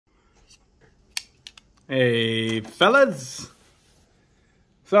Hey fellas,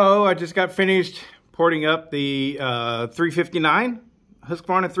 so I just got finished porting up the 359,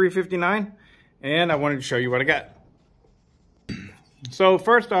 Husqvarna 359, and I wanted to show you what I got. So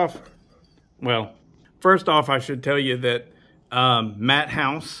first off I should tell you that Matt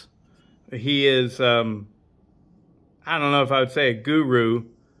House, he is, I don't know if I would say a guru,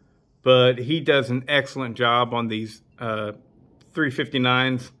 but he does an excellent job on these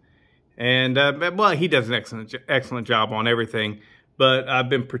 359s. And, well, he does an excellent job on everything, but I've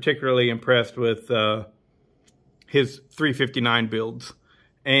been particularly impressed with his 359 builds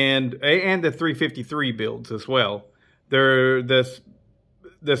and the 353 builds as well. The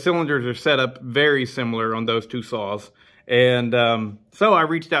cylinders are set up very similar on those two saws. And so I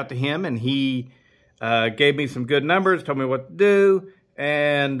reached out to him, and he gave me some good numbers, told me what to do.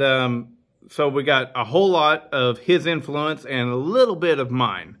 And so we got a whole lot of his influence and a little bit of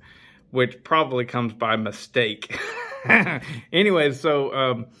mine, which probably comes by mistake. Anyways,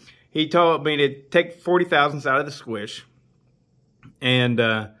 so he told me to take 40 thousandths out of the squish. And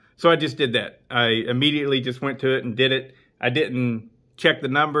so I just did that. I immediately just went to it and did it. I didn't check the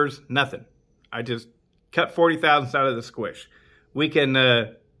numbers, nothing. I just cut 40 thousandths out of the squish. We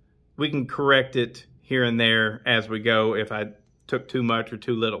can correct it here and there as we go if I took too much or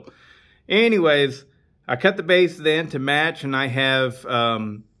too little. Anyways, I cut the base then to match, and I have...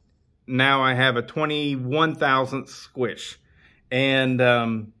 now I have a 21 thousandths squish. And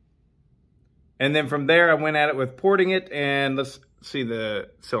then from there I went at it with porting it, and let's see the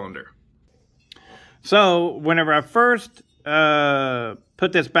cylinder. So whenever I first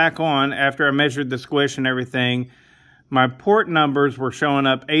put this back on, after I measured the squish and everything, my port numbers were showing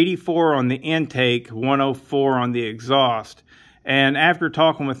up 84 on the intake, 104 on the exhaust. And after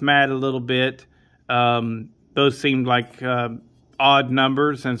talking with Matt a little bit, those seemed like odd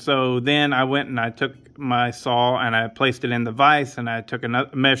numbers, and so then I went and I took my saw and I placed it in the vise, and I took a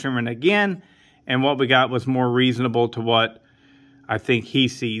measurement again, and what we got was more reasonable to what I think he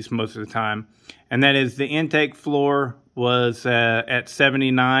sees most of the time. And that is the intake floor was at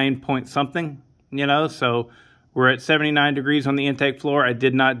 79 point something, you know, so we're at 79 degrees on the intake floor. I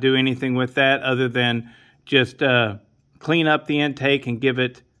did not do anything with that other than just clean up the intake and give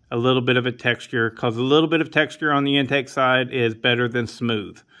it a little bit of a texture, because a little bit of texture on the intake side is better than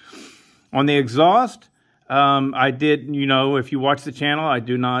smooth. On the exhaust, I did, you know, if you watch the channel, I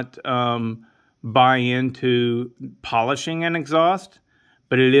do not buy into polishing an exhaust,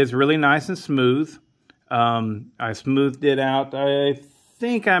 but it is really nice and smooth. I smoothed it out. I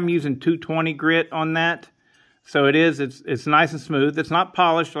think I'm using 220 grit on that. So it's nice and smooth. It's not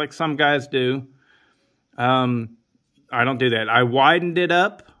polished like some guys do. I don't do that. I widened it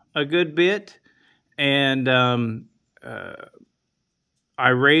up a good bit, and I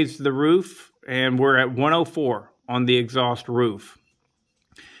raised the roof, and we're at 104 on the exhaust roof.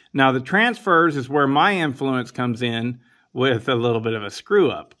 Now the transfers is where my influence comes in with a little bit of a screw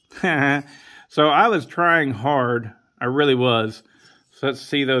up. So I was trying hard, I really was. So let's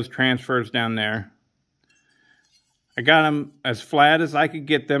see those transfers down there. I got them as flat as I could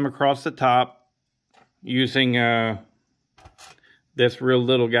get them across the top using this real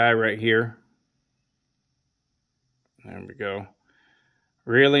little guy right here. There we go.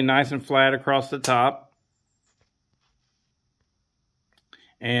 Really nice and flat across the top.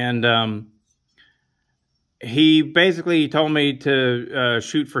 And he basically told me to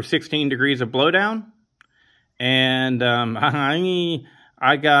shoot for 16 degrees of blowdown. And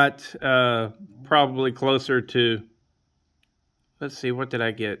I got probably closer to, let's see, what did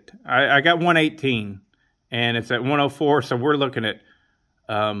I get? I got 118. And it's at 104, so we're looking at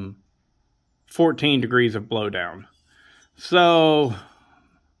 14 degrees of blowdown. So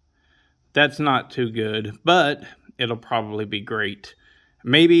that's not too good, but it'll probably be great.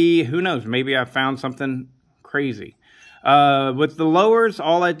 Maybe, who knows, maybe I found something crazy. With the lowers,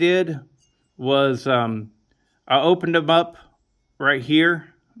 all I did was I opened them up right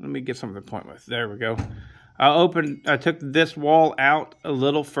here. Let me get something to point with. There we go. I took this wall out a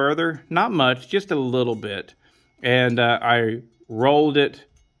little further, not much, just a little bit, and I rolled it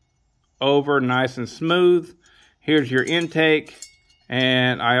over nice and smooth. Here's your intake,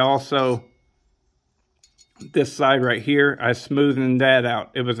 and I also, this side right here, I smoothed that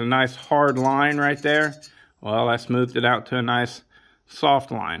out. It was a nice hard line right there. Well, I smoothed it out to a nice soft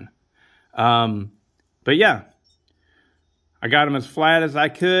line. But yeah. I got them as flat as I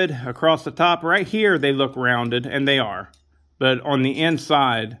could across the top. Right here, they look rounded, and they are. But on the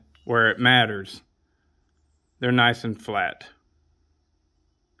inside, where it matters, they're nice and flat.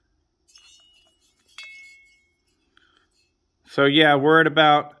 So yeah, we're at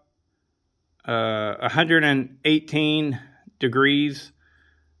about 118 degrees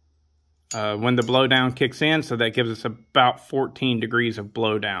when the blowdown kicks in, so that gives us about 14 degrees of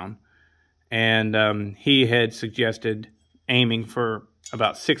blowdown. And he had suggested aiming for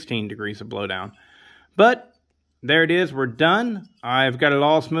about 16 degrees of blowdown. But there it is, we're done. I've got it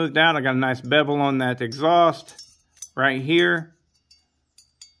all smoothed out. I got a nice bevel on that exhaust right here.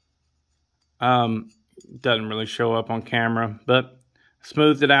 Doesn't really show up on camera, but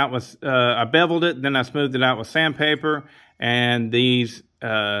smoothed it out with, I beveled it, then I smoothed it out with sandpaper, and these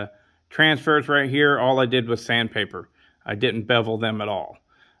transfers right here, all I did was sandpaper. I didn't bevel them at all.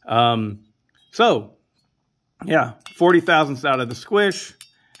 So, yeah, 40 thousandths out of the squish,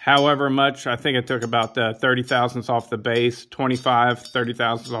 however much, I think it took about 30 thousandths off the base, 30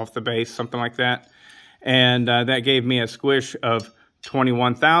 thousandths off the base, something like that. And that gave me a squish of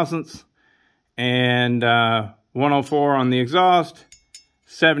 21 thousandths, and 104 on the exhaust,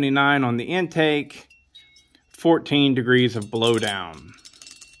 79 on the intake, 14 degrees of blowdown.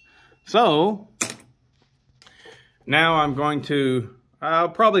 So, now I'm going to, I'll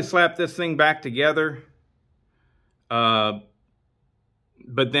probably slap this thing back together. But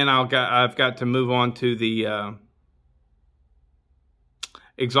then I've got to move on to the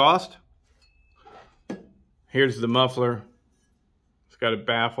exhaust. Here's the muffler. It's got a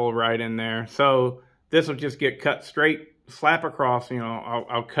baffle right in there. So this will just get cut straight, slap across, you know,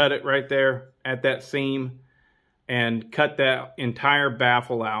 I'll cut it right there at that seam and cut that entire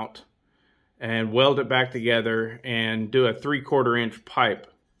baffle out and weld it back together and do a 3/4 inch pipe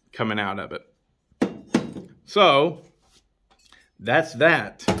coming out of it. So that's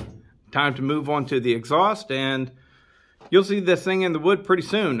that. Time to move on to the exhaust, and you'll see this thing in the wood pretty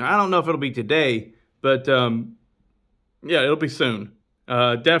soon. I don't know if it'll be today, but yeah, it'll be soon.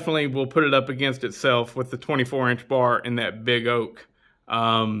 Definitely we'll put it up against itself with the 24-inch bar and that big oak,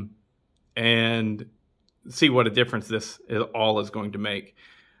 and see what a difference this all is going to make.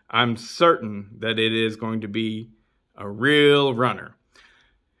 I'm certain that it is going to be a real runner.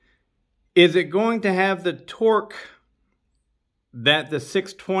 Is it going to have the torque that the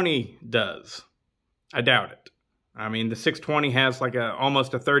 620 does? I doubt it. I mean, the 620 has like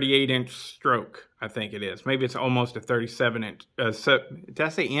almost a 38-inch stroke, I think it is. Maybe it's almost a 37-inch, did I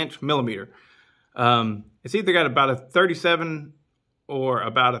say inch? Millimeter. It's either got about a 37 or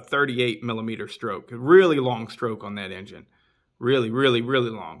about a 38 millimeter stroke. A really long stroke on that engine. Really, really, really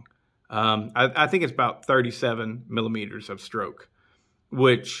long. I think it's about 37 millimeters of stroke,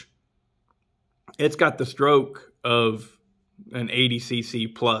 which it's got the stroke of an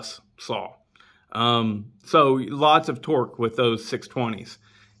 80cc plus saw. So lots of torque with those 620s.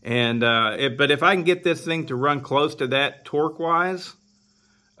 And, but if I can get this thing to run close to that torque wise,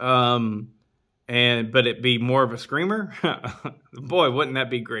 but it be more of a screamer, boy, wouldn't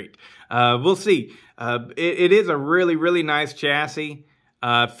that be great? We'll see. It is a really, really nice chassis.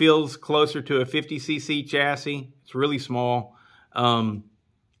 Feels closer to a 50cc chassis. It's really small. So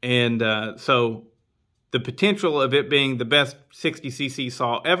the potential of it being the best 60cc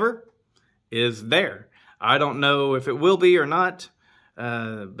saw ever is there. I don't know if it will be or not,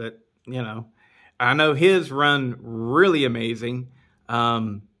 but, you know, I know his run really amazing.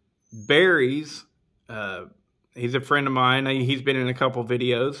 Barry's, he's a friend of mine. He's been in a couple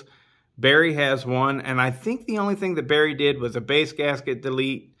videos. Barry has one, and I think the only thing that Barry did was a base gasket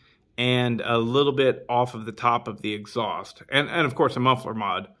delete and a little bit off of the top of the exhaust, and of course a muffler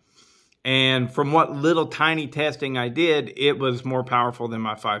mod. And from what little tiny testing I did, it was more powerful than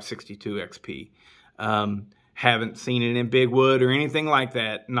my 562 XP. Haven't seen it in big wood or anything like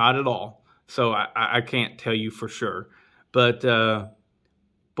that, not at all. So I can't tell you for sure. But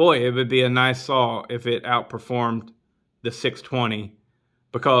boy, it would be a nice saw if it outperformed the 620.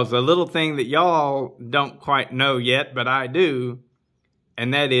 Because the little thing that y'all don't quite know yet, but I do,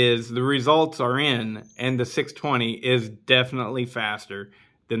 and that is the results are in, and the 620 is definitely faster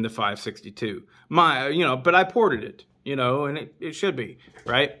than the 562. But I ported it, and it should be,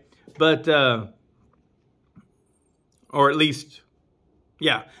 right? But, or at least,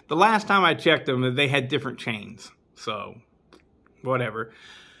 yeah, the last time I checked them, they had different chains, so whatever.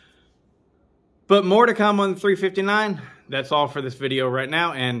 But more to come on the 359. That's all for this video right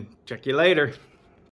now, and check you later.